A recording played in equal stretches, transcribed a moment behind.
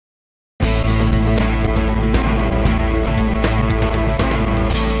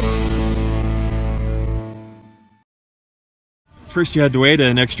First you had to wait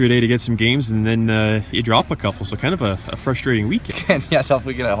an extra day to get some games, and then you drop a couple, so kind of a frustrating weekend. Yeah, tough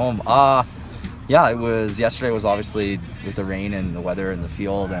weekend at home. Yeah, it was, yesterday was obviously with the rain and the weather and the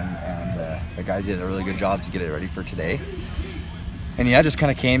field, and the guys did a really good job to get it ready for today. And yeah, just kind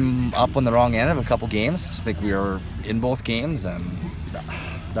of came up on the wrong end of a couple games. I think we were in both games, and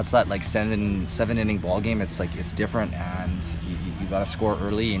that's that like seven inning ball game. It's like, it's different, and you got to score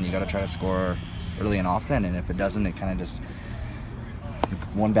early, and you got to try to score early and often, and if it doesn't, it kind of just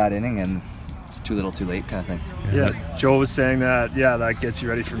one bad inning and it's too little too late kind of thing. Yeah, Joel was saying that, yeah, that gets you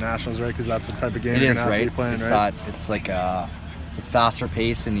ready for Nationals, right? Because that's the type of game you're gonna have to be playing, right? It's like it's a faster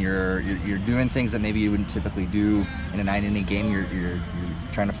pace, and you're doing things that maybe you wouldn't typically do in a 9-inning game. You're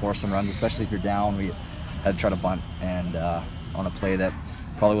trying to force some runs, especially if you're down. We had to try to bunt and on a play that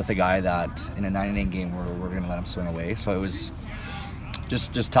probably with a guy that in a 9-inning game we're gonna let him swing away. So it was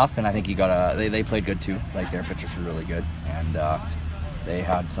just tough, and I think they played good too. Like, their pitchers were really good, and they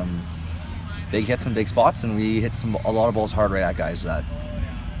hit some big spots, and we hit a lot of balls hard right at guys. That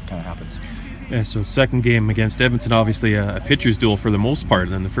kind of happens. Yeah, so second game against Edmonton, obviously a pitcher's duel for the most part,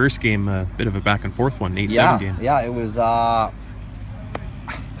 and then the first game a bit of a back and forth one, 8-7 game. Yeah, it was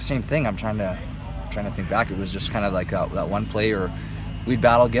same thing. I'm trying to think back. It was just kind of like that one play, or we'd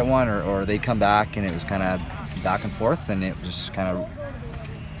battle, get one, or they'd come back, and it was kind of back and forth, and it just kind of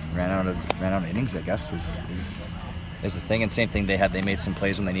ran out of innings, I guess, is the thing. And same thing, they made some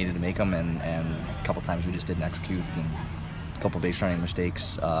plays when they needed to make them, and a couple times we just didn't execute, and a couple base running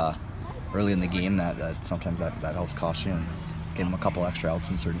mistakes early in the game that sometimes that helps cost you, and give them a couple extra outs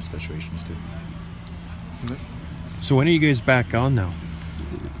in certain situations too. So when are you guys back on now?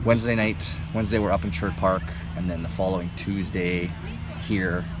 Wednesday night. Wednesday we're up in Sherwood Park, and then the following Tuesday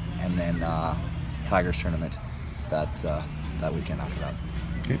here, and then Tigers tournament that weekend after that.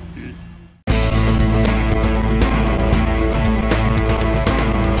 Okay.